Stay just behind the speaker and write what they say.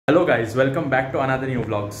Hello guys, welcome back to another new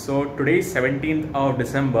vlog. So today is 17th of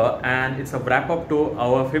December and it's a wrap up to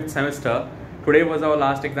our 5th semester. Today was our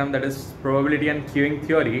last exam, that is probability and queuing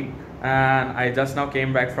theory, and I just now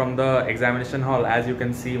came back from the examination hall. As you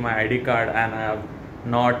can see my ID card, and I have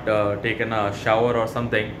not taken a shower or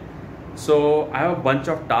something. So I have a bunch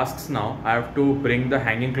of tasks now. I have to bring the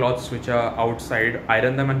hanging cloths which are outside,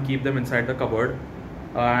 iron them and keep them inside the cupboard.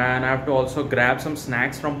 And I have to also grab some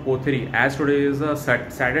snacks from Pothiri, as today is a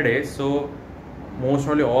Saturday, so most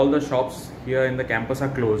probably all the shops here in the campus are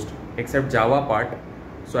closed except Java part.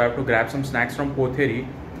 So I have to grab some snacks from Pothiri.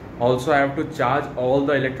 Also I have to charge all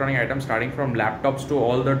the electronic items, starting from laptops to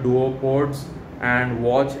all the duopods and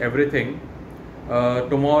watch, everything.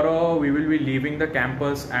 Tomorrow we will be leaving the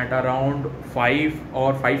campus at around 5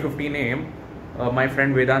 or 5:15 am. My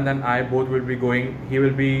friend Vedant and I both will be going. He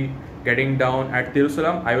will be getting down at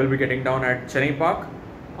Tirusulam. I will be getting down at Chennai Park,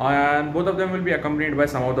 and both of them will be accompanied by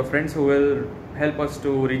some of the friends who will help us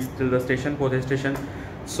to reach till the station, Pothe station.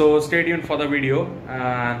 So stay tuned for the video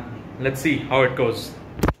and let's see how it goes.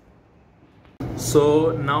 So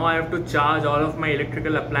now I have to charge all of my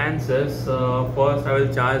electrical appliances. First I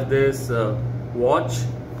will charge this watch,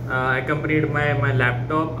 accompanied by my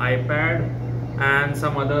laptop, iPad and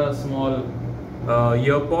some other small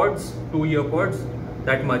earpods, 2 earpods,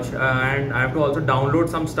 that much. And I have to also download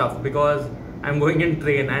some stuff because I'm going in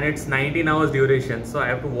train and it's 19 hours duration, so I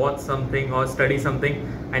have to watch something or study something.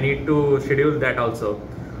 I need to schedule that also.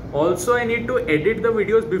 I need to edit the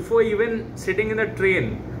videos before even sitting in the train.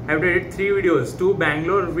 I have to edit 3 videos, 2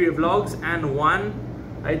 Bangalore vlogs and one,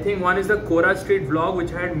 I think one is the Kora Street vlog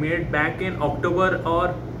which I had made back in October,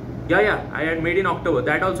 or I had made in October.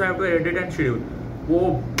 That also I have to edit and schedule.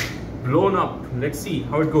 Whoa, blown up. Let's see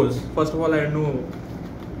how it goes. First of all, I know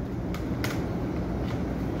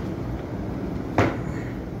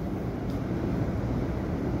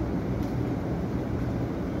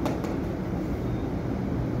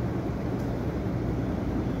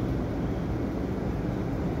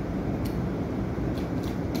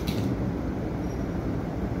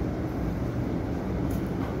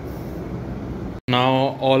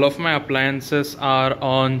now all of my appliances are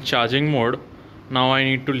on charging mode. Now I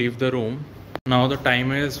need to leave the room. Now the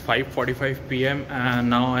time is 5:45 PM and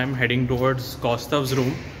now I'm heading towards Kaustav's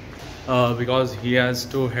room because he has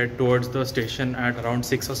to head towards the station at around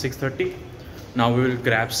 6 or 6:30. Now we will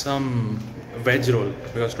grab some veg roll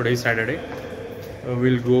because today is Saturday.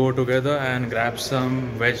 We'll go together and grab some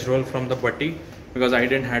veg roll from the butty because I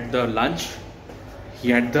didn't had the lunch.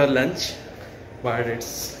 He had the lunch, but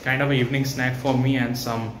it's kind of an evening snack for me and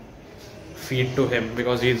some feed to him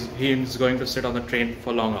because he's going to sit on the train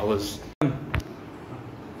for long hours.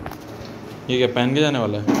 ये क्या पहन के जाने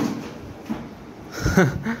वाला है?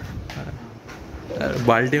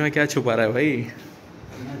 बाल्टी में क्या छुपा रहा है भाई?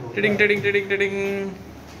 टिडिंग टिडिंग टिडिंग टिडिंग,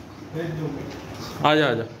 आजा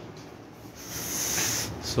आजा.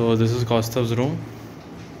 So this is Kaustav's room.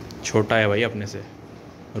 छोटा है भाई अपने से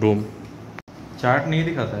रूम. चार्ट नहीं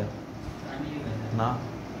दिखाता है ना,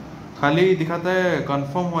 खाली दिखाता है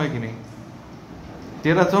कंफर्म हुआ है कि नहीं.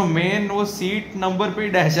 तेरा तो मेन वो सीट नंबर पे ही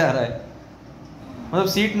डैश आ रहा है, मतलब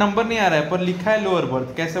सीट नंबर नहीं आ रहा है पर लिखा है लोअर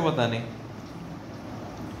बर्थ. कैसे पता नहीं?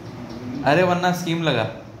 अरे वरना स्कीम लगा,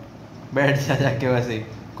 बैठ जा जाके वैसे ही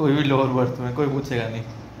कोई भी लोअर बर्थ में, कोई पूछेगा नहीं.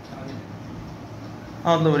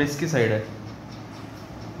 हाँ मतलब रिस्की साइड है.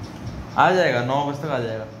 आ जाएगा 9 बजे तक आ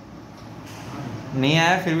जाएगा. नहीं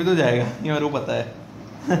आया फिर भी तो जाएगा, ये मेरे को पता है.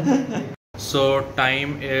 So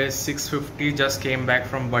time is 6:50. Just came back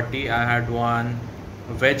from Batti. I had one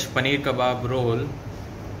veg paneer kebab roll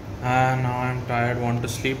and now I'm tired, want to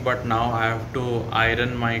sleep, but now I have to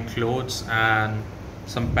iron my clothes and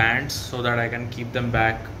some pants so that I can keep them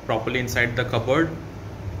back properly inside the cupboard.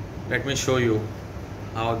 Let me show you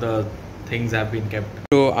how the things have been kept.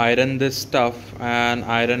 To iron this stuff,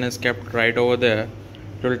 and iron is kept right over there.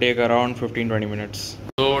 It will take around 15-20 minutes.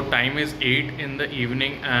 So time is 8 in the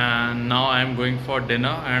evening and now I am going for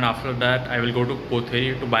dinner, and after that I will go to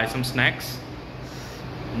Potheri to buy some snacks.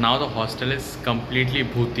 Now the hostel is completely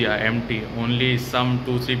bhutiya, empty. Only some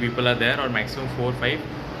 2-3 people are there, or maximum 4-5.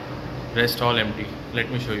 Rest all empty.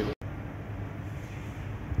 Let me show you.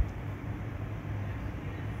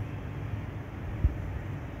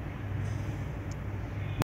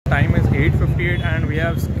 Time is 8:58 and we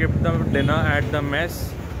have skipped the dinner at the mess.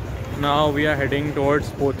 Now we are heading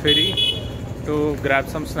towards Potheri to grab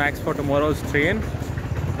some snacks for tomorrow's train,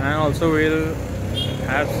 and also we'll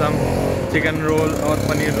have some chicken roll or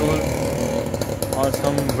paneer roll or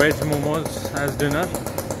some veg momos as dinner.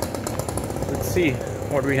 Let's see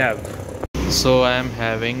what we have. So I am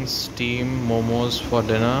having steam momos for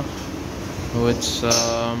dinner with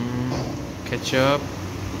some ketchup.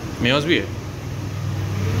 Mayonnaise भी है,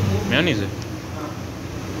 mayonnaise है,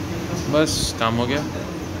 बस काम हो गया।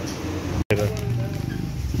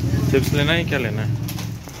 Chips लेना है क्या लेना है?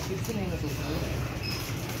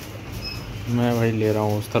 मैं भाई ले रहा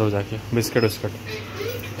हूँ उस तरफ जाके बिस्किट विस्किट।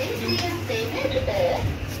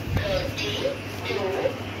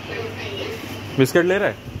 बिस्किट ले रहा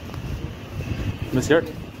है? बिस्किट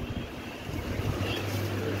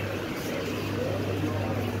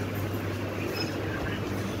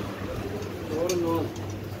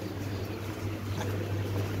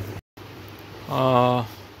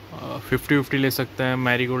 50-50 ले सकते हैं,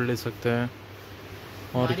 मैरी गोल्ड ले सकते हैं,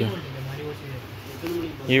 और क्या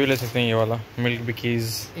ये भी ले सकते हैं। ये वाला मिल्क बिकीज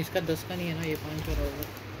इसका 10 का नहीं है ना, ये 5 का होगा।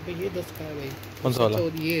 ये 10 का है भाई। कौन सा वाला?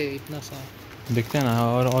 ये इतना सा दिखते हैं ना।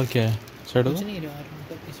 और क्या है सेट हो? कुछ नहीं यार,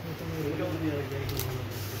 मतलब इसमें तो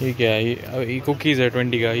ये क्या है? ये कुकीज़ है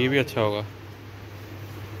 20 का, ये भी अच्छा होगा।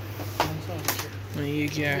 ये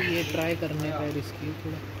क्या है? ये ट्राई करने का रिस्की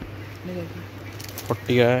थोड़ा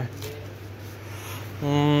 40 का है।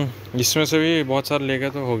 इसमें से भी बहुत सारे लेगा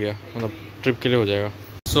तो हो गया, मतलब ट्रिप के लिए हो जाएगा।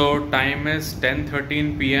 So time is 10:13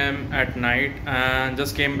 p.m. at night and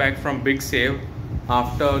just came back from big save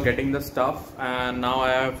after getting the stuff, and now I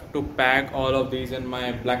have to pack all of these in my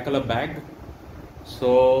black color bag.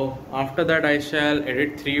 So after that I shall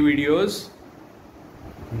edit 3 videos.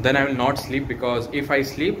 Then I will not sleep, because if I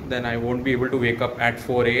sleep then I won't be able to wake up at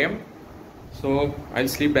 4 a.m. So I'll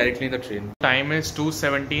sleep directly in the train. Time is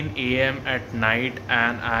 2:17 a.m. at night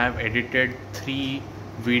and I have edited 3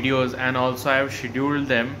 videos, and also I have scheduled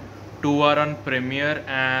them. 2 are on Premiere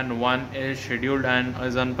and 1 is scheduled and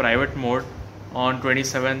is on private mode. On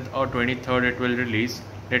 27th or 23rd it will release.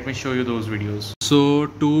 Let me show you those videos. So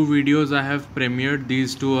 2 videos I have premiered.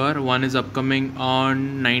 These 2 are, one is upcoming on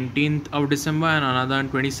 19th of December and another on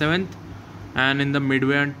 27th, and in the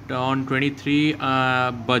midway on 23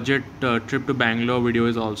 budget trip to Bangalore video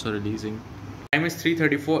is also releasing. Time is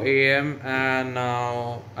 3:34 a.m. and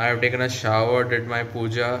now I have taken a shower, did my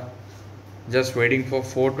puja, just waiting for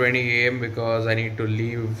 4:20 a.m. because I need to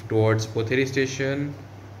leave towards Potheri station.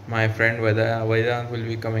 My friend Vedant will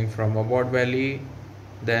be coming from Abort Valley.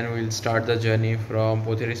 Then we'll start the journey from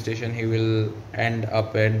Potheri station. He will end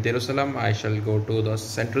up at Jerusalem. I shall go to the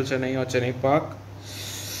central Chennai or Chennai Park.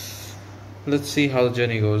 Let's see how the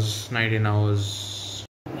journey goes. 19 hours.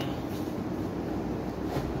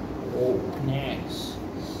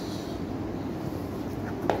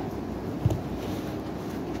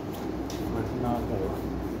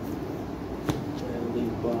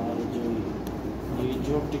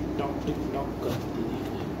 जो TikTok करती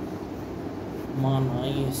है, माना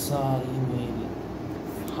ये सारी मेरी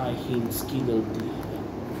high heels की गलती है।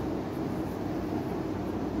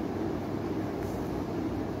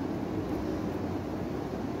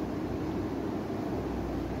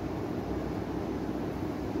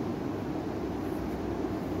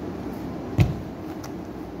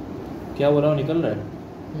 क्या बोला वो निकल रहा है?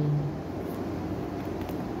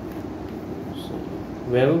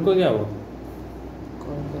 वैभव को क्या हुआ?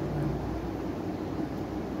 कॉल कर रहा है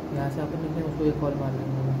यहाँ से, अपन निकले उसको एक कॉल मार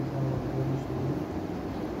लेंगे।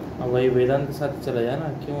 अब वही वेदांत के साथ चला जाए ना,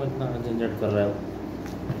 क्यों इतना झंझट कर रहा है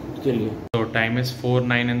उसके लिए। So time is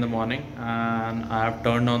 4:09 in the morning and I have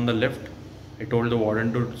turned on the lift. I told the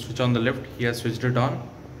warden to switch on the lift. He has switched it on.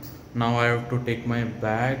 Now I have to take my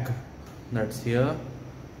bag that's here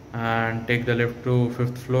and take the lift to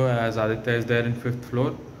 5th floor, as Aditya is there in 5th floor.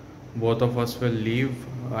 Both of us will leave.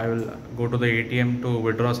 I will go to the ATM to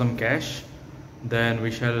withdraw some cash. Then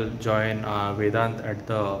we shall join Vedant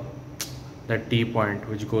at that T point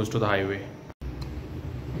which goes to the highway.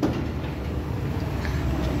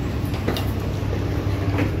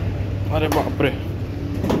 अरे बाप रे,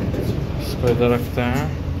 इसको इधर रखते हैं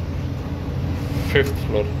 5th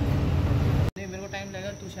floor. नहीं, मेरे को टाइम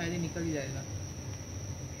लगेगा, तू शायद ही निकल ही जाएगा।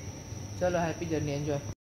 चलो, happy journey, enjoy.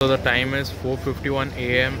 So the time is 4:51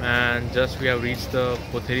 a.m. and just we have reached the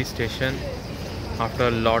Potheri station. After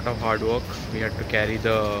a lot of hard work, we had to carry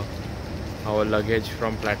our luggage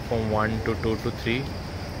from platform 1 to 2 to 3,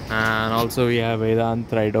 and also we have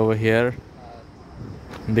Vedant right over here.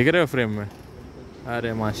 दिख रहे हो frame में?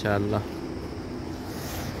 अरे माशाल्लाह.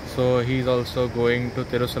 So he's also going to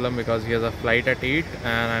Jerusalem because he has a flight at 8,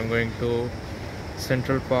 and I'm going to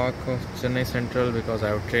Central Park of Chennai Central because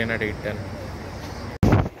I have a train at 8:10.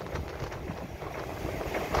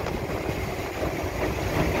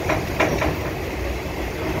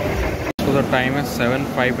 So the time is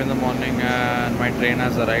 7:05 in the morning and my train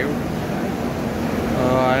has arrived.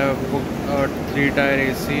 I have booked a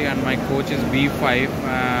 3-tier AC and my coach is B5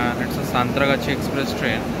 and it's a Santragachi Express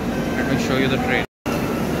train. Let me show you the train.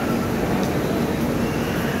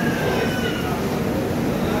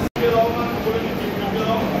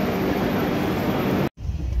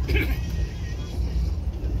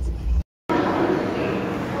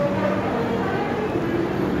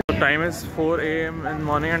 The time is 4 a.m. in the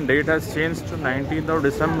morning and date has changed to 19th of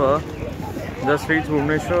December. Just reached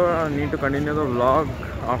Bhubaneswar. I need to continue the vlog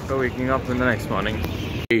after waking up in the next morning.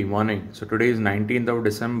 Hey, morning. So today is 19th of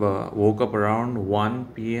December. Woke up around 1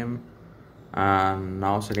 p.m. and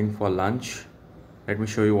now sitting for lunch. Let me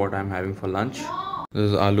show you what I'm having for lunch.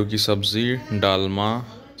 This is aloo ki sabzi, dalma,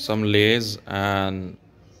 some lays and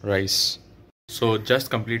rice. So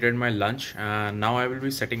just completed my lunch and now I will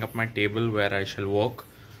be setting up my table where I shall work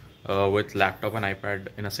with laptop and iPad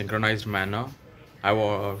in a synchronized manner. I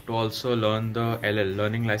want to also learn the LL,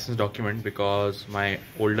 learning license document, because my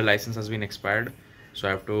older license has been expired. So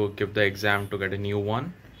I have to give the exam to get a new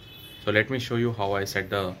one. So let me show you how I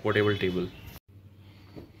set the portable table.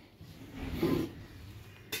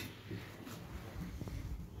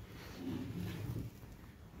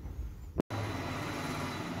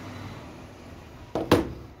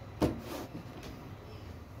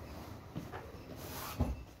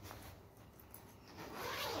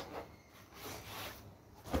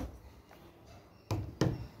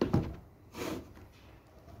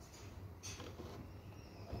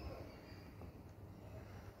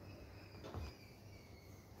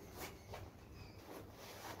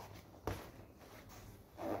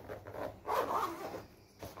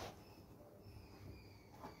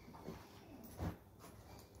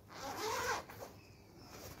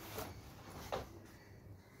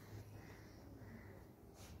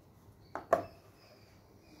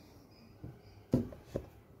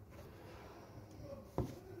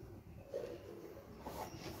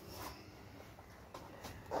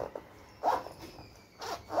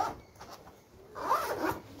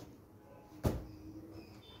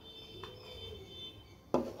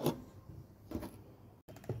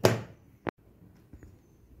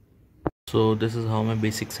 So this is how my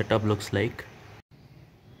basic setup looks like.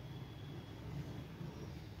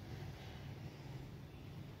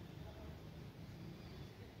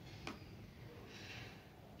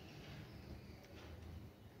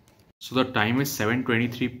 So the time is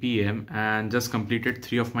 7:23 p.m. and just completed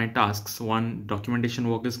 3 of my tasks. One documentation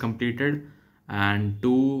work is completed and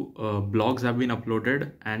 2 blogs have been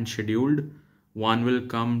uploaded and scheduled. One will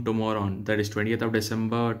come tomorrow on, that is 20th of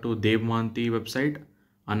December, to Dev Mohanty website.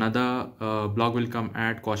 Another blog will come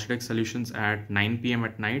at Cosmetic Solutions at 9 p.m.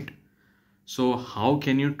 at night. So how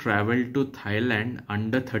can you travel to Thailand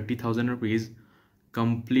under 30,000 rupees?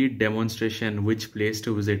 Complete demonstration, which place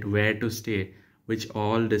to visit, where to stay, which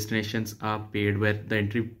all destinations are paid, where the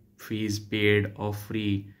entry fees paid or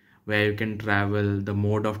free, where you can travel, the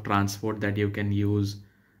mode of transport that you can use,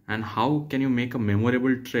 and how can you make a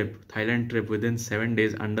memorable trip, Thailand trip, within 7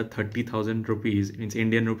 days under 30,000 rupees, means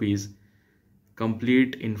Indian rupees.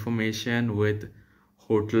 Complete information with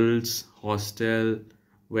hotels, hostel,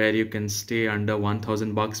 where you can stay under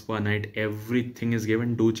 1,000 bucks per night. Everything is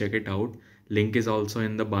given. Do check it out. Link is also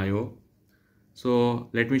in the bio. So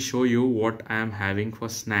let me show you what I am having for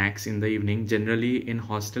snacks in the evening. Generally in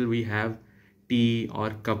hostel we have tea or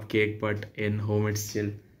cupcake, but in home it's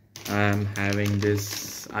chill. I am having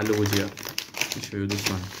this aloo bhujia. Let me show you this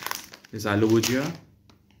one. This aloo bhujia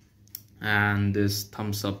and this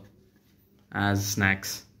thumbs up as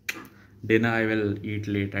snacks. Dinner I will eat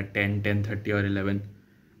late at 10, 10:30 or 11.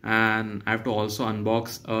 And I have to also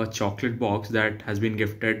unbox a chocolate box that has been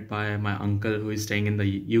gifted by my uncle who is staying in the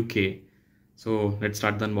UK. So let's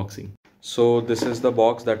start the unboxing. So this is the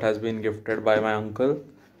box that has been gifted by my uncle.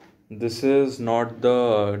 This is not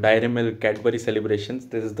the Dairy Milk Cadbury Celebrations.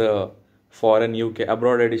 This is the foreign UK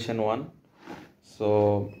abroad edition one.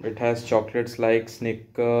 So it has chocolates like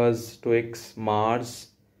Snickers, Twix, Mars,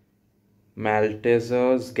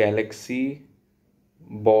 Maltesers, Galaxy,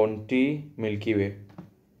 Bounty, Milky Way.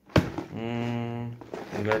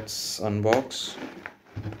 Let's unbox.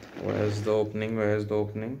 Where's the opening? Where's the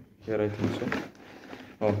opening? Here, I think so.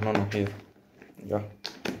 Oh, no, here. Yeah.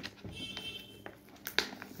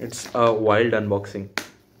 It's a wild unboxing.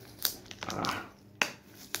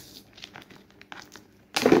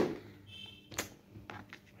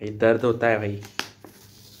 दर्द होता है भाई.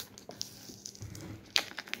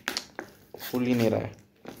 Full ही नहीं रहा है.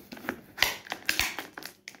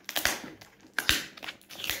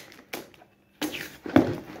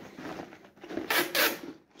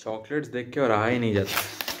 Chocolates देख के और रहा ही नहीं जाता.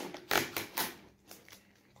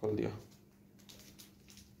 खोल दिया.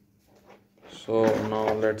 So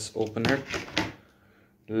now let's open it.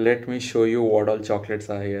 Let me show you what all chocolates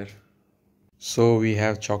are here. So we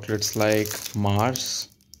have chocolates like Mars,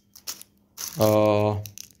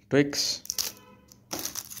 Twix.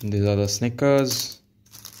 These are the Snickers.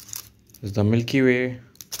 This is the Milky Way.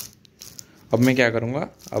 अब मैं क्या करूँगा,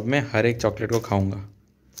 अब मैं हर एक चॉकलेट को खाऊंगा.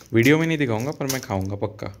 Video में नहीं दिखाऊंगा पर मैं खाऊंगा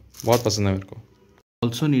पक्का. बहुत पसंद है मेरे को.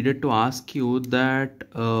 Also needed to ask you that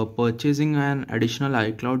purchasing an additional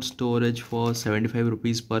iCloud storage for 75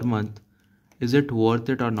 rupees per month, is it worth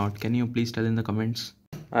it or not? Can you please tell in the comments?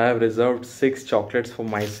 I have reserved 6 chocolates for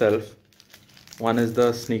myself. One is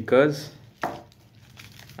the Snickers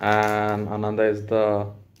and another is the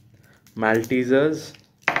Maltesers.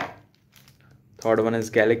 Third one is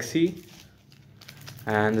Galaxy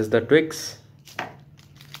and this is the Twix.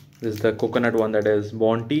 This is the coconut one, that is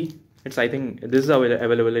Bounty. It's, I think this is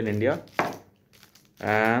available in India.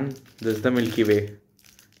 And this is the Milky Way,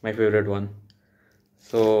 my favorite one.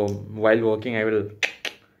 So while working I will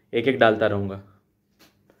एक एक डालता रहूँगा.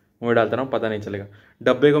 मैं डालता रहूँ, पता नहीं चलेगा.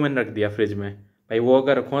 डब्बे को मैंने रख दिया फ्रिज में भाई. वो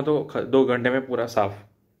अगर रखूँगा तो 2 घंटे में पूरा साफ.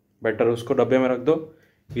 बेटर उसको डब्बे में रख दो.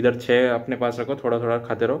 इधर 6 अपने पास रखो, थोड़ा थोड़ा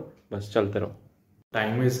खाते रहो, बस चलते रहो.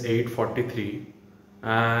 Time is 8:43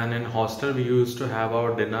 and in hostel we used to have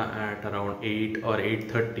our dinner at around 8 or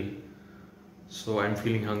 8:30. So I'm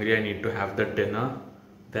feeling hungry. I need to have the dinner.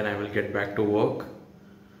 Then I will get back to work.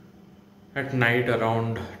 At night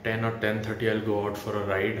around 10 or 10:30 I'll go out for a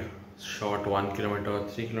ride. Short 1 kilometer or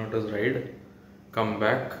 3 kilometers ride. Come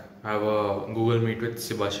back. Have a Google Meet with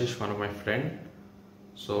Sibashish, one of my friend.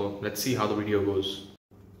 So let's see how the video goes.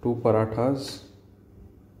 2 parathas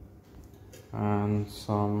and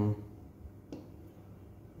some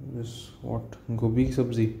this what gobi की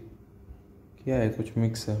सब्जी क्या है, कुछ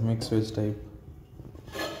mix है, mix veg type,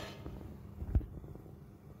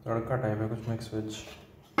 तड़का type है, कुछ mix veg.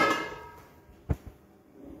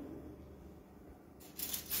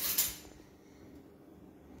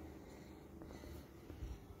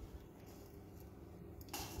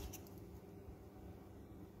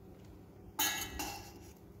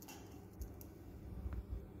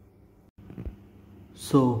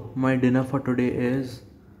 So my dinner for today is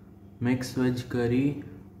mixed veg curry.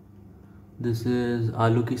 This is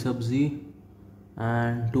aloo ki sabzi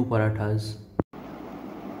and 2 parathas.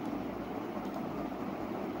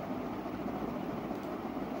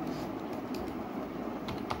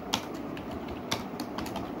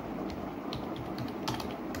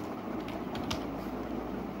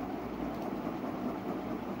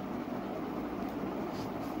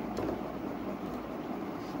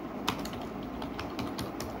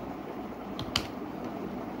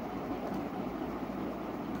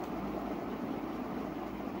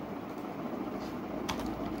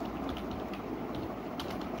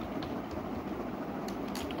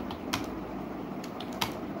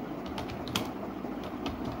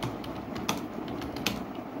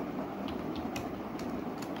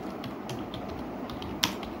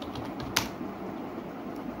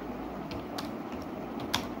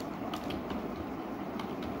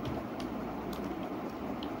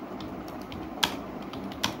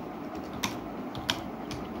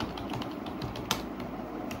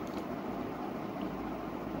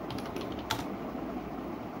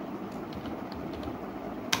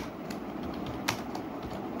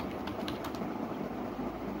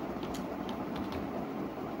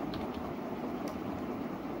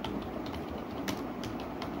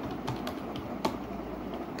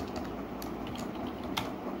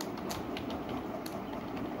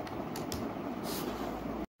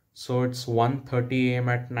 So it's 1:30 a.m.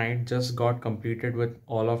 at night. Just got completed with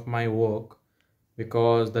all of my work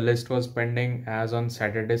because the list was pending, as on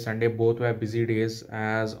Saturday, Sunday both were busy days,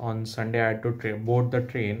 as on Sunday I had to board the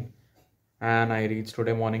train and I reached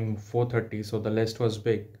today morning 4:30, so the list was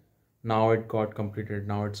big. Now it got completed.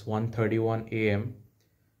 Now it's 1:31 a.m.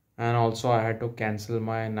 and also I had to cancel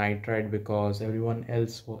my night ride because everyone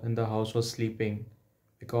else in the house was sleeping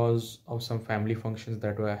because of some family functions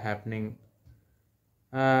that were happening.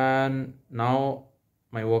 And now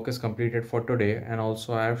my work is completed for today, and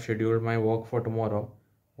also I have scheduled my work for tomorrow.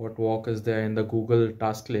 What work is there in the Google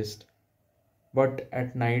task list? But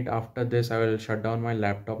at night after this I will shut down my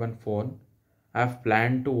laptop and phone. I have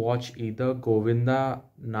planned to watch either Govinda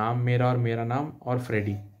Naam Mera or Mera Naam or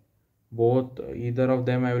Freddy. Both, either of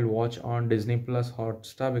them I will watch on Disney Plus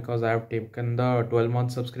Hotstar because I have taken the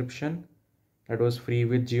 12-month subscription that was free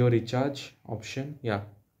with Geo recharge option. Yeah.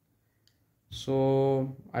 So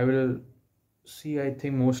I will see, I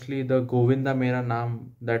think mostly the Govinda Mera Naam,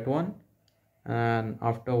 that one, and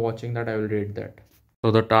after watching that I will rate that.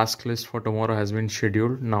 So the task list for tomorrow has been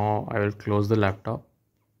scheduled. Now I will close the laptop.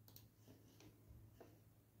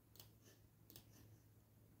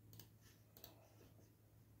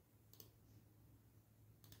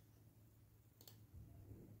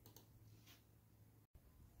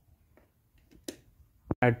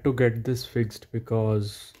 Had to get this fixed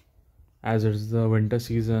because as it's the winter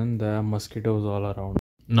season, there are mosquitoes all around.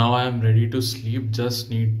 Now I am ready to sleep,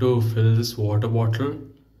 just need to fill this water bottle.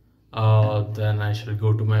 Then I shall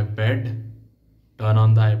go to my bed, turn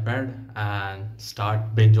on the iPad and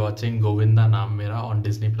start binge watching Govinda Naam Mera on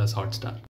Disney Plus Hotstar.